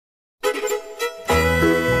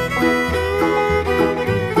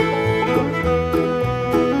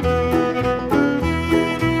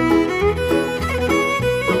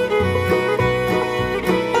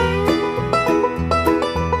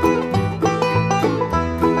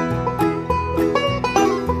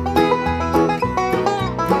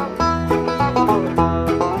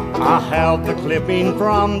out the clipping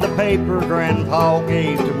from the paper Grandpa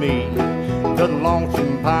gave to me. The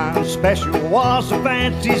Lonesome Pine Special was a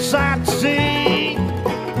fancy sight to see.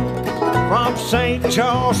 From St.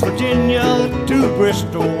 Charles, Virginia to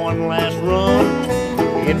Bristol, one last run.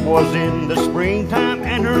 It was in the springtime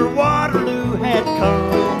and her Waterloo had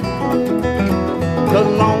come. The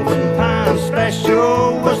Lonesome Pine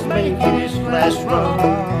Special was making its last run,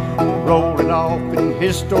 rolling off in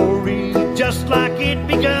history just like it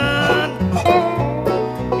begun.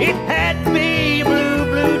 It had to be a blue,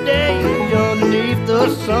 blue day underneath the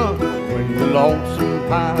sun when the Lonesome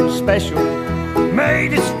Pine Special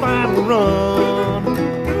made its final run.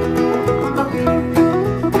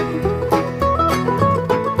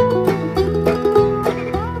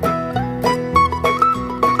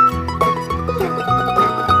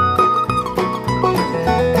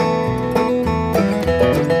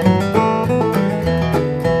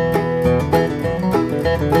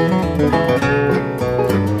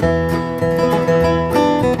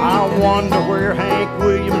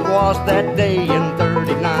 That day in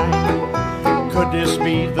 '39, could this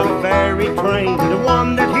be the ferry train, the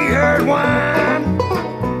one that he heard whine?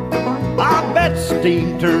 I bet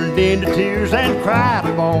steam turned into tears and cried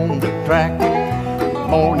upon the track,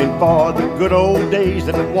 mourning for the good old days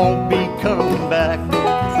that won't be coming back.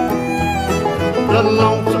 The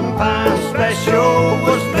Lonesome Pine Special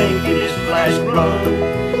was making its last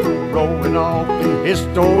run, rolling off in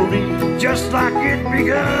history just like it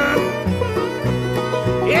begun.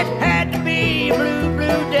 It had to be a blue,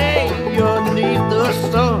 blue day underneath the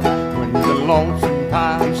sun when the Lonesome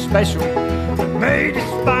Pine Special made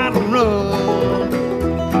its final run.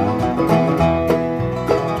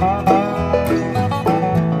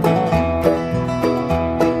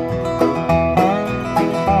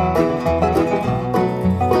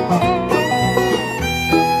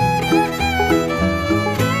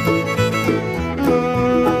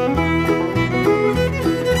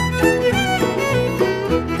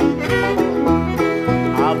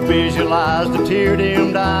 Visualize the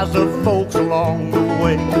tear-dimmed eyes of folks along the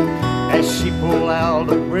way as she pulled out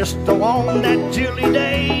of Bristol on that chilly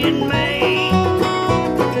day in May.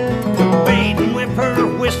 The beating with her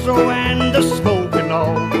whistle and the smoke and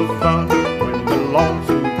all the fun when the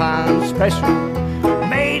Lonesome Pine Special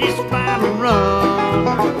made its final run.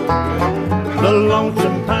 The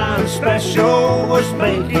Lonesome Pine Special was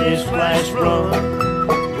making its last run,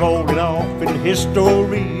 rolling off in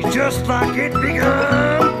history just like it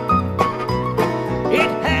begun. It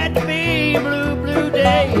had to be a blue, blue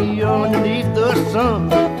day underneath the sun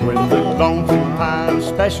when the Lonesome Pine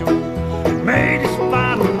Special made its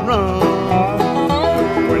final run.